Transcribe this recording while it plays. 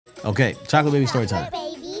Okay, chocolate baby story time.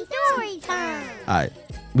 Baby story time. All right.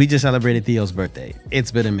 We just celebrated Theo's birthday. It's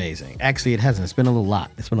been amazing. Actually, it hasn't. It's been a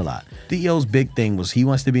lot. Theo's big thing was he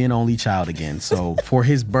wants to be an only child again. So for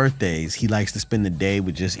his birthdays, he likes to spend the day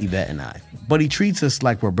with just Yvette and I. But he treats us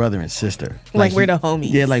like we're brother and sister. Like we're the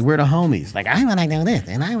homies. Yeah, like we're the homies. Like, I want to do this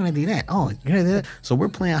and I want to do that. Oh, you're gonna do that. So we're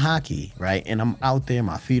playing hockey, right? And I'm out there.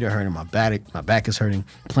 My feet are hurting. My back is hurting.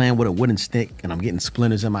 Playing with a wooden stick and I'm getting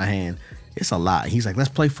splinters in my hand. It's a lot. He's like, let's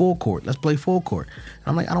play full court. Let's play full court. And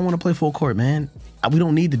I'm like, I don't want to play full court, man. We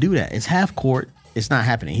don't need to do that. It's half court. It's not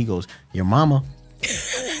happening. He goes, your mama.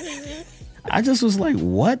 I just was like,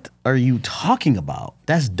 what are you talking about?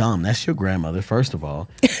 That's dumb. That's your grandmother, first of all.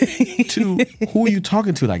 Two, who are you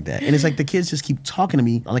talking to like that? And it's like the kids just keep talking to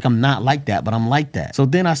me like I'm not like that, but I'm like that. So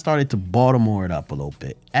then I started to Baltimore it up a little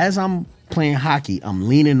bit. As I'm playing hockey, I'm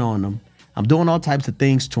leaning on him. I'm doing all types of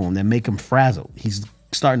things to him that make him frazzled. He's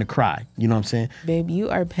starting to cry. You know what I'm saying? Babe, you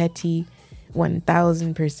are petty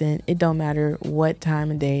 1000%. It don't matter what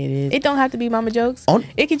time of day it is. It don't have to be mama jokes.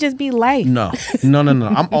 It could just be life. No.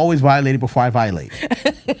 I'm always violated before I violate.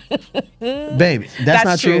 Baby, that's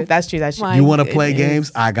not true. That's true. You want to play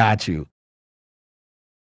games? I got you.